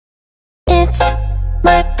It's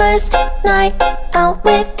my first night out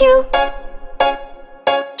with you.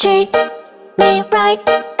 Treat me right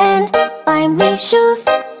and buy me shoes.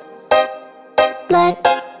 Let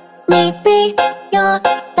me be your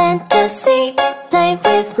fantasy. Play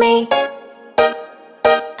with me.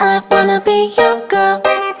 I wanna be your girl.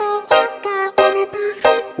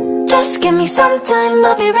 Just give me some time,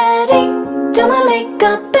 I'll be ready. Do my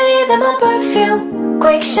makeup, bathe in my perfume.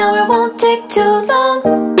 Quick shower won't take too long.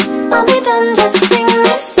 I'll be done, just sing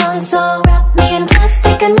this song. So wrap me in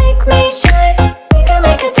plastic and make me shine. We can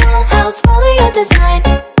make a dollhouse, follow your design.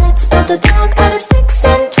 Let's build a dog out of sticks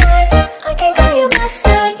and twine. I can call you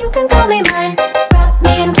master, you can call me mine. Wrap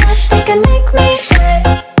me in plastic and make me shine.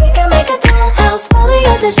 We can make a dollhouse, follow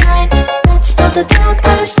your design. Let's build a dog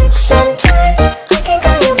out of sticks and twine. I can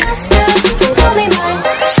call you master, you can call me mine.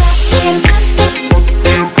 Wrap me in plastic.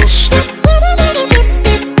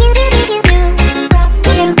 Wrap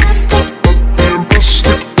me in plastic.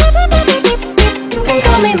 You can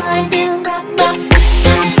call me mine. Wrap me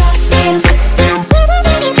in.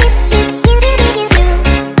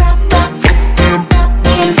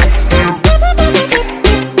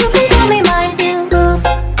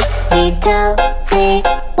 Tell me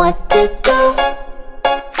what to do.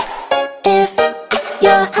 If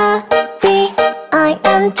you're happy, I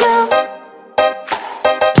am too.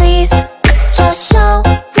 Please, just show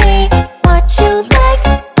me what you like.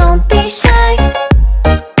 Don't be shy.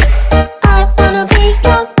 I wanna be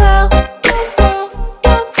your girl.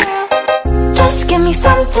 Just give me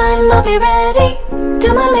some time, I'll be ready.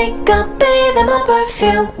 Do my makeup, bathe in my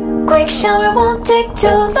perfume. Quick shower won't take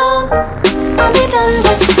too long. I'll be done,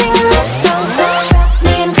 just sing this song. So wrap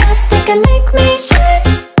me in plastic and make me shine.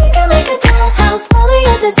 We can make a dollhouse, follow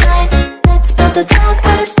your design. Let's build a dog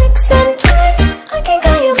out of sticks and twine. I can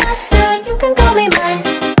call you master, you can call me mine.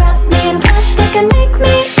 Wrap me in plastic and make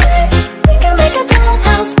me shine. We can make a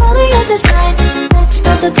dollhouse, follow your design. Let's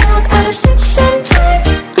build a dog out of sticks and twine.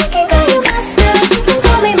 I can call you master, you can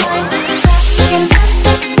call me mine. Wrap me in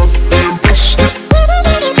plastic.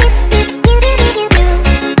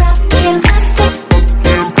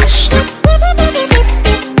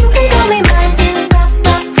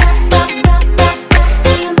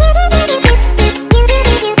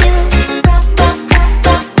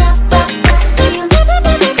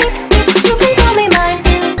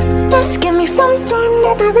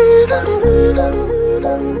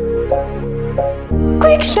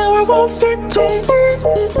 Quick shower won't take too long.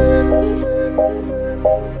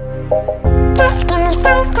 Just give me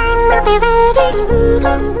some time, I'll be ready.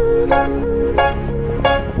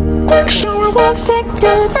 Quick shower won't take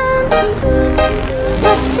too long.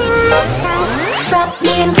 Just sing this song. Wrap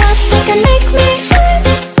me in plastic and make me shine.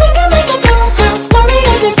 We can make a dollhouse, follow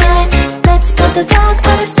your design. Let's build a dog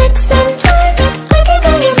out of sticks and twine. I can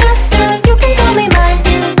call you master, you can call me mine.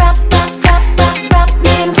 Wrap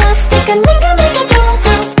me in plastic and we can make a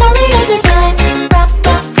dollhouse, follow your design. Wrap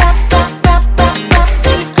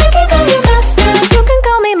me, I can call you master, you can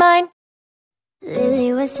call me mine. Lily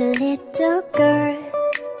was a little girl,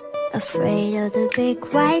 afraid of the big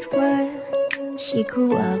wide world. She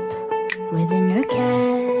grew up within her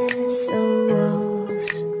castle walls.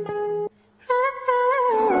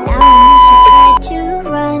 Now and then she tried to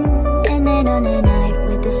run, and then on a night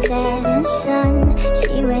with the setting sun,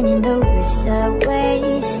 she went in the woods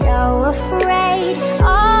away, so afraid,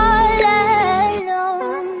 all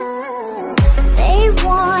alone. They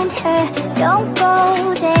warned her, don't go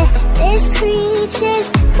there, there's creatures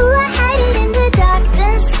who are hiding in the dark.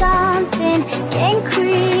 Then something came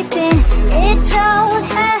creeping, it told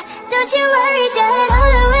her, don't you worry, just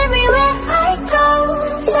follow everywhere I go.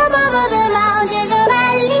 Top of all the mountains of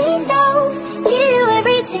valley low, give you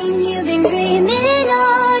everything you've been dreaming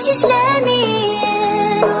of. Just let me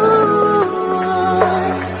in.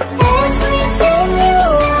 Everything you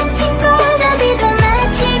want, you gonna be the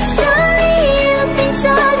magic story you've been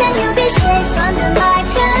told, and you'll be safe under my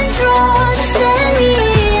control. Just let me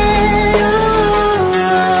in.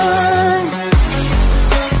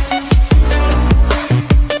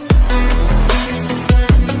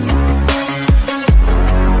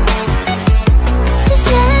 Just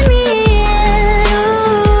let me in.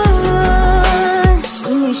 She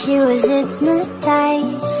knew she was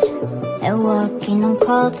hypnotized and walking on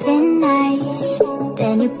cold thin ice.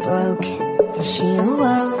 Then it broke and she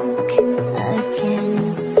awoke.